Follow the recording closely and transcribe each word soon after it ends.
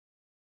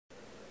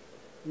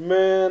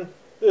Man,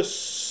 this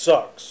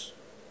sucks.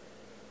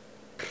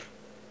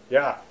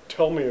 Yeah,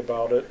 tell me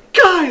about it.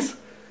 Guys,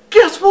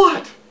 guess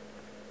what?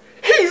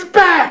 He's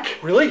back!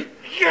 Really?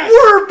 Yes!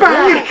 We're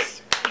back!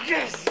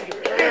 Yes!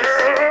 Yes!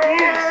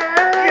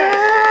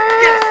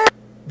 Yes!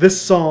 This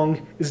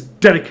song is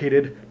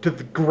dedicated to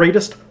the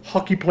greatest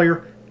hockey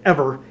player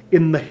ever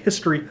in the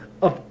history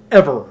of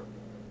ever,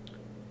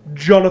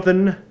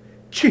 Jonathan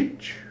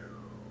Cheechoo.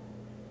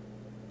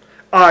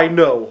 I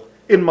know,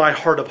 in my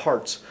heart of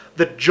hearts,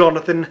 that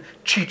Jonathan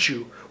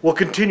Cheechoo will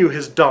continue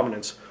his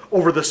dominance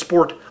over the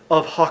sport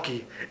of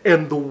hockey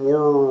and the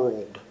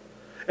world,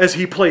 as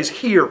he plays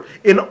here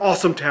in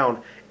Awesome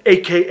Town,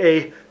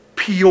 aka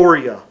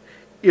Peoria,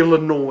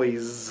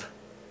 Illinois.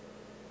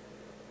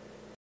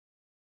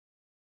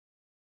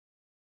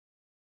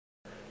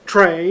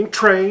 Train,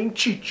 train,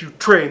 Cheechoo,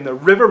 train, the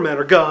Rivermen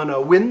are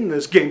gonna win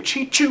this game.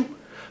 Cheechoo,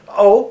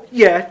 oh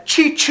yeah,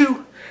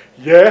 Cheechoo,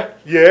 yeah,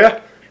 yeah.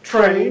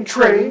 Train,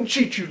 train,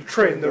 Cheechoo,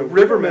 train, the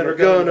Rivermen are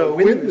gonna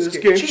win this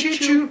game.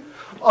 Cheechoo,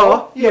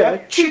 oh yeah,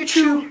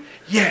 Cheechoo,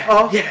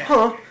 yeah,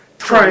 yeah.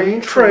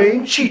 Train,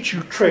 train,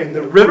 Cheechoo, train,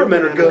 the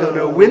Rivermen are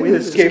gonna win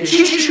this game.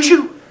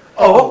 Cheechoo,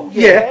 oh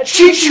yeah,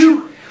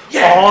 Cheechoo,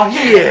 yeah, oh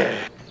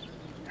yeah.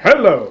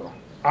 Hello,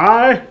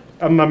 I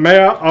am the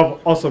mayor of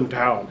Awesome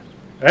Town,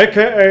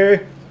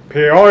 aka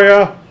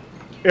Peoria,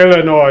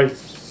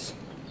 Illinois.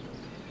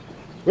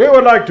 We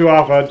would like to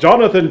offer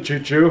Jonathan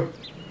Cheechoo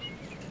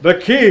the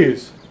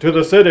keys to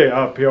the city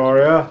of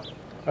Peoria,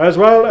 as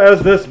well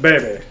as this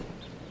baby,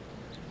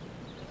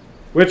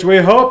 which we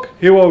hope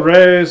he will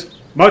raise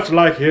much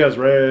like he has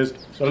raised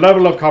the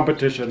level of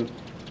competition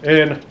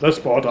in the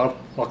sport of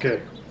hockey.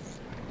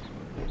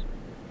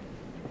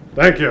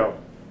 Thank you.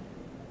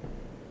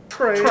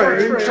 Train,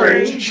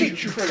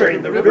 Cheechoo,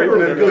 train, the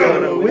Rivermen are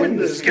gonna win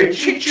this game.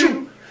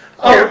 Cheechoo,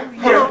 oh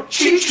yeah,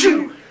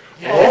 Cheechoo,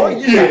 oh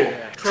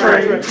yeah.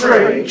 Train,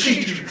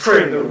 Cheechoo,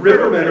 train, the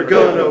Rivermen are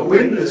gonna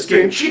win this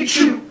game.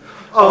 Cheechoo,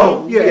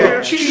 oh yeah,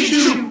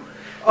 Cheechoo,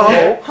 oh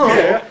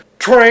yeah.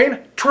 Train,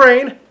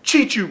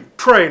 Cheechoo,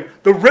 train,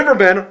 the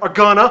Rivermen are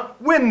gonna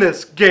win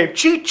this game.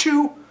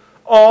 Cheechoo,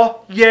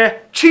 oh yeah,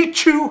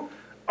 Cheechoo,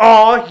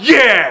 oh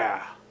yeah.